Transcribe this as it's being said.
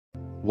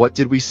What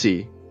did we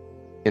see?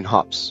 In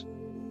Hops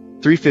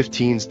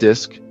 315's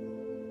disk,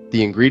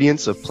 the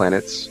ingredients of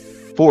planets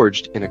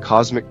forged in a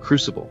cosmic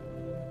crucible.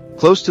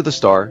 Close to the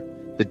star,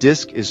 the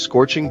disk is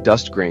scorching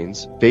dust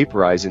grains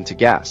vaporize into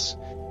gas,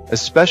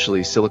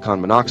 especially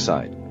silicon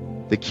monoxide,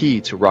 the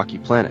key to rocky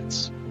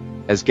planets.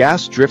 As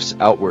gas drifts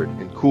outward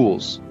and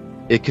cools,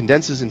 it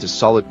condenses into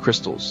solid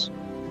crystals,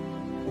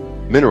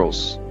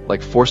 minerals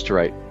like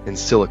forsterite and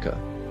silica,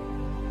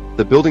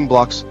 the building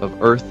blocks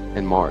of Earth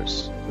and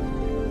Mars.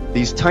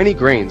 These tiny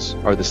grains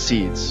are the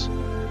seeds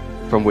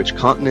from which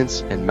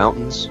continents and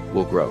mountains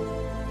will grow.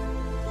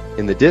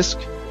 In the disk,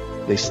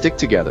 they stick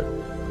together,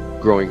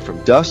 growing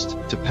from dust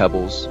to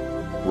pebbles,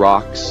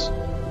 rocks,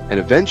 and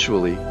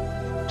eventually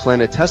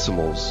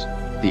planetesimals,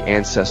 the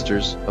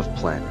ancestors of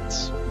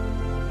planets.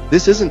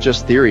 This isn't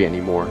just theory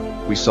anymore,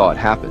 we saw it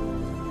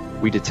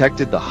happen. We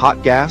detected the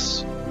hot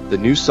gas, the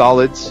new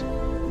solids,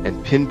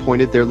 and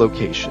pinpointed their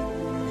location.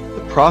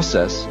 The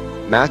process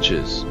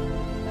matches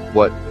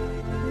what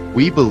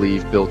we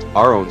believe built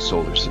our own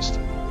solar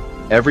system.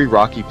 Every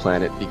rocky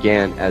planet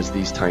began as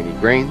these tiny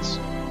grains,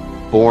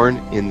 born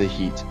in the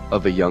heat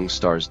of a young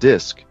star's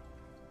disk.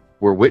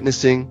 We're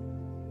witnessing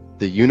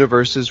the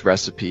universe's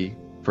recipe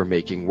for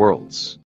making worlds.